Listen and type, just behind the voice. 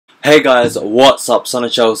Hey guys, what's up? Son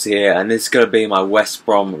of Chelsea here, and this is going to be my West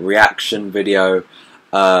Brom reaction video,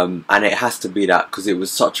 and it has to be that because it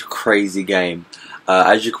was such a crazy game.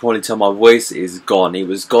 As you can probably tell, my voice is gone. It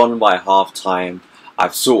was gone by half time.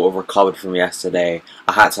 I've sort of recovered from yesterday.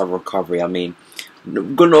 I had to have a recovery. I mean,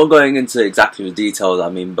 not going into exactly the details,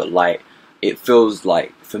 but like, it feels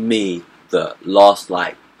like, for me, that last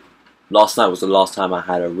night was the last time I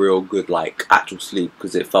had a real good, like, actual sleep,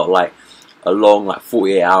 because it felt like a long, like,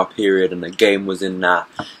 48-hour period, and the game was in that.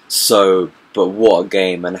 So, but what a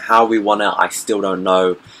game, and how we won it, I still don't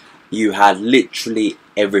know. You had literally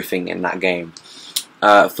everything in that game.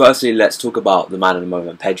 Firstly, let's talk about the man of the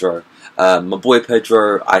moment, PEDRO. My boy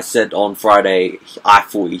PEDRO, I said on Friday, I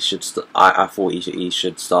thought he should. I thought he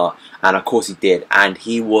should start, and of course he did, and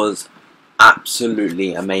he was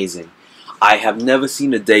absolutely amazing. I have never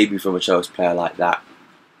seen a debut from a Chelsea player like that.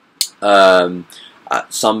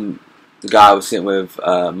 The guy I was sitting with,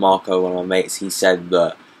 Marco, one of my mates, he said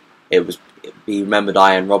that he remembered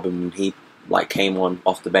Ian Robin when he came on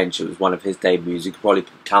off the bench. It was one of his debuts. You could probably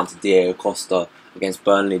counter Diego Costa against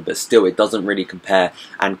Burnley, but still, it doesn't really compare.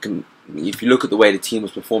 And if you look at the way the team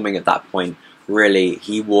was performing at that point, really,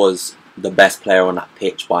 he was the best player on that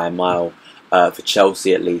pitch by a mile, for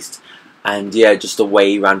Chelsea at least. And yeah, just the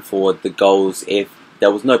way he ran forward, the goals. If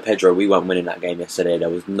there was no PEDRO, we weren't winning that game yesterday. There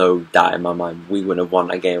was no doubt in my mind. We wouldn't have won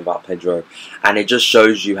that game without PEDRO. And it just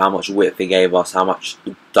shows you how much width he gave us, how much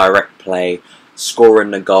direct play, scoring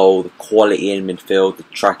the goal, the quality in midfield, the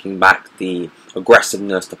tracking back, the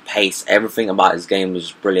aggressiveness, the pace, everything about his game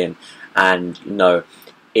was brilliant. And,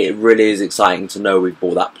 it really is exciting to know we've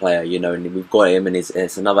bought that player, and we've got him, and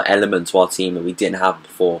it's another element to our team that we didn't have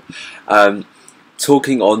before.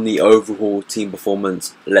 Talking on the overall team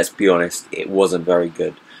performance, let's be honest, it wasn't very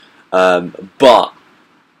good. But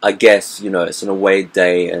I guess, it's an away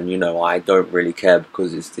day, and, I don't really care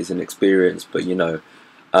because it's an experience, but,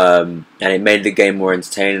 and it made the game more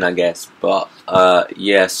entertaining, I guess. But,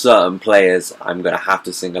 yeah, certain players I'm going to have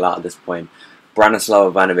to single out at this point.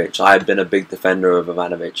 Branislav Ivanovic, I've been a big defender of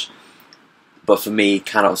Ivanovic, but for me, he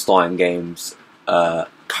cannot start in games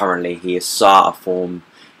currently. He is so out of form.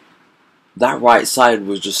 That right side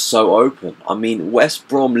was just so open. I mean, West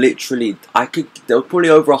Brom literally, there were probably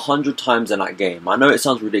over 100 times in that game. I know it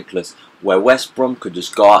sounds ridiculous, where West Brom could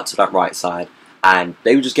just go out to that right side and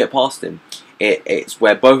they would just get past him. It's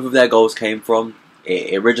where both of their goals came from.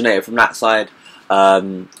 It originated from that side.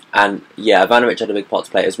 And yeah, Ivanovic had a big part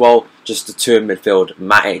to play as well. Just the two in midfield,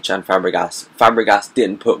 Matic and Fabregas. Fabregas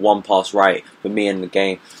didn't put one pass right for me in the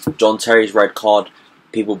game. John Terry's red card,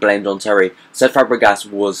 people blame John Terry. Said Fabregas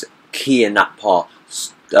was key in that part.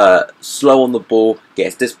 Slow on the ball,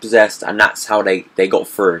 gets dispossessed, and that's how they got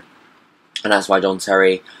through. And that's why John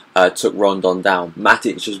Terry took Rondon down.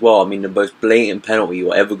 Matic as well. I mean, the most blatant penalty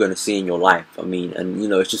you're ever going to see in your life. I mean, and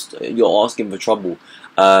it's just, you're asking for trouble.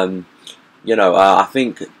 I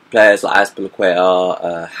think players like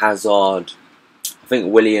Azpilicueta, Hazard, I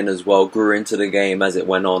think Willian as well grew into the game as it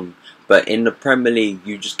went on. But in the Premier League,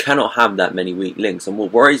 you just cannot have that many weak links. And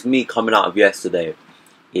what worries me coming out of yesterday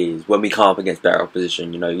is when we come up against better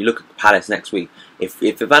opposition. You look at Palace next week. If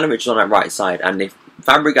Ivanovic is on that right side, and if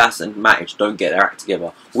Fabregas and Matic don't get their act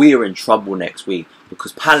together, we are in trouble next week,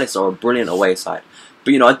 because Palace are a brilliant away side.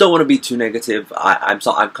 But I don't want to be too negative. I'm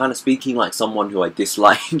kind of speaking like someone who I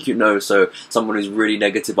dislike, so someone who's really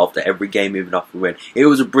negative after every game, even after we win. It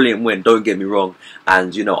was a brilliant win, don't get me wrong,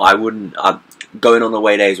 and I wouldn't. Going on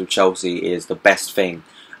away days with Chelsea is the best thing.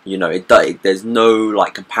 There's no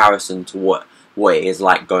comparison to what it is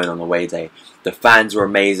like going on away day. The fans were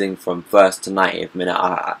amazing from first to 90th minute.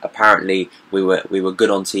 Apparently, we were good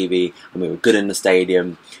on TV and we were good in the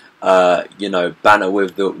stadium. Banner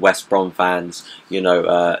with the West Brom fans.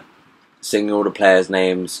 Singing all the players'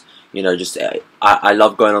 names. I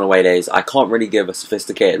love going on away days. I can't really give a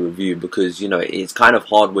sophisticated review because it's kind of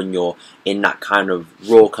hard when you're in that kind of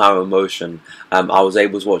raw kind of emotion. I was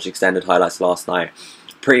able to watch extended highlights last night.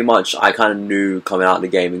 Pretty much, I kind of knew coming out of the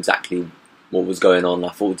game exactly what was going on. I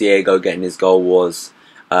thought Diego getting his goal was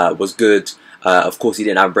good. Of course, he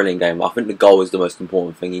didn't have a brilliant game. I think the goal is the most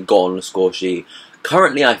important thing. He got on the score sheet.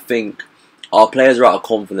 Currently, I think our players are out of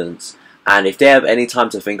confidence, and if they have any time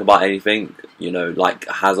to think about anything, like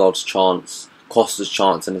Hazard's chance, Costa's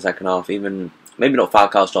chance in the second half, even maybe not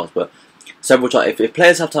Falcao's chance, but several times. If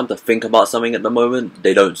players have time to think about something at the moment,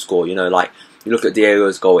 they don't score. You look at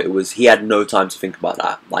Diego's goal. He had no time to think about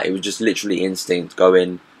that. It was just literally instinct. Go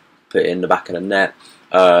in, put it in the back of the net.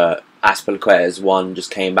 Azpilicueta's one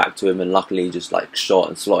just came back to him, and luckily just shot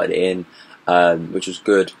and slotted it in, which was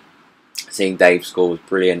good. Seeing Dave score was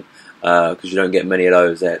brilliant. because you don't get many of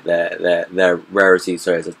those. They're rarities,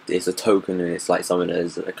 so it's a token, and it's like something that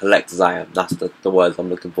is a collector's item. That's the word I'm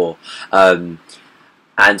looking for. And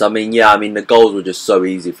I mean, yeah, I mean the goals were just so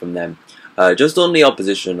easy from them. Just on the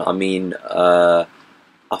opposition, I mean, I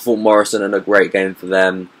thought Morrison had a great game for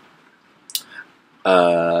them.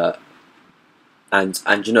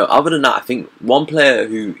 And you know, other than that, I think one player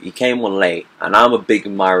who he came on late, and I'm a big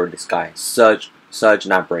admirer of this guy, Serge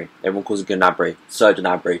Gnabry. Everyone calls him Gnabry. Serge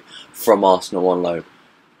Gnabry from Arsenal on loan.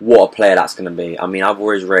 What a player that's going to be. I mean, I've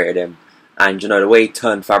always rated him, and you know the way he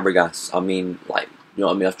turned Fabregas. I mean, like, you know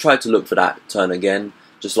what I mean. I've tried to look for that turn again.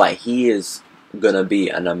 Just like, he is going to be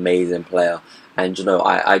an amazing player. And you know,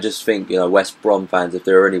 I just think, you know, West Brom fans, if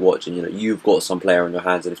they're already watching, you know, you've got some player in your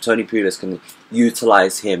hands, and if Tony Pulis can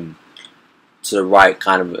utilise him to the right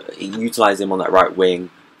kind of, utilise him on that right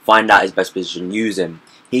wing, find out his best position, use him,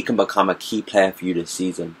 he can become a key player for you this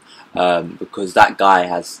season. Because that guy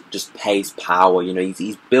has just pace, power. You know,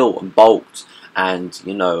 he's built and bulked, and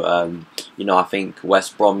you know, I think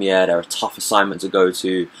West Brom, yeah, they're a tough assignment to go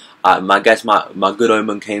to. I guess my good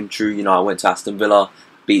omen came true. You know, I went to Aston Villa,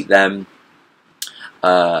 beat them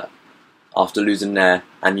after losing there,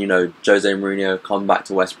 and you know, Jose Mourinho come back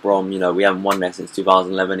to West Brom. You know, we haven't won there since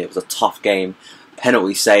 2011. It was a tough game,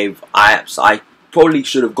 penalty save. I probably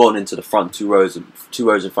should have gone into the front two rows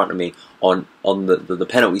in front of me on the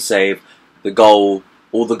penalty save, the goal,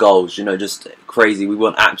 all the goals. You know, just crazy. We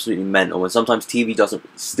went absolutely mental, and sometimes TV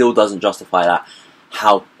still doesn't justify that,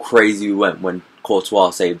 how crazy we went when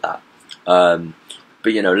Courtois saved that.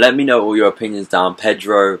 But you know, let me know all your opinions down.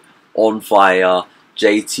 PEDRO on fire,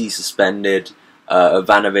 JT suspended,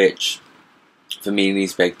 Ivanovic for me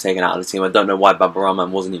needs to be taken out of the team. I don't know why Babarama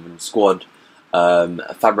wasn't even in the squad.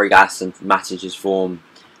 Fabregas and Matic's form,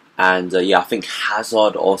 and yeah, I think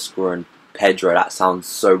Hazard, Oscar, and PEDRO. That sounds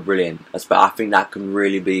so brilliant. But I think that can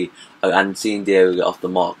really be, and seeing Diego get off the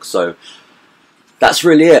mark. So that's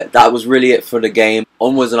really it. That was really it for the game.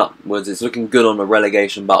 Onwards and upwards. It's looking good on the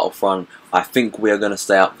relegation battlefront. I think we are going to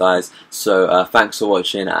stay up, guys. So thanks for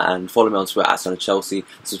watching, and follow me on Twitter @SonofChelsea.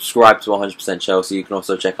 Subscribe to 100% Chelsea. You can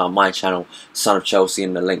also check out my channel, Son of Chelsea,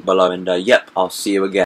 in the link below. And yep, I'll see you again.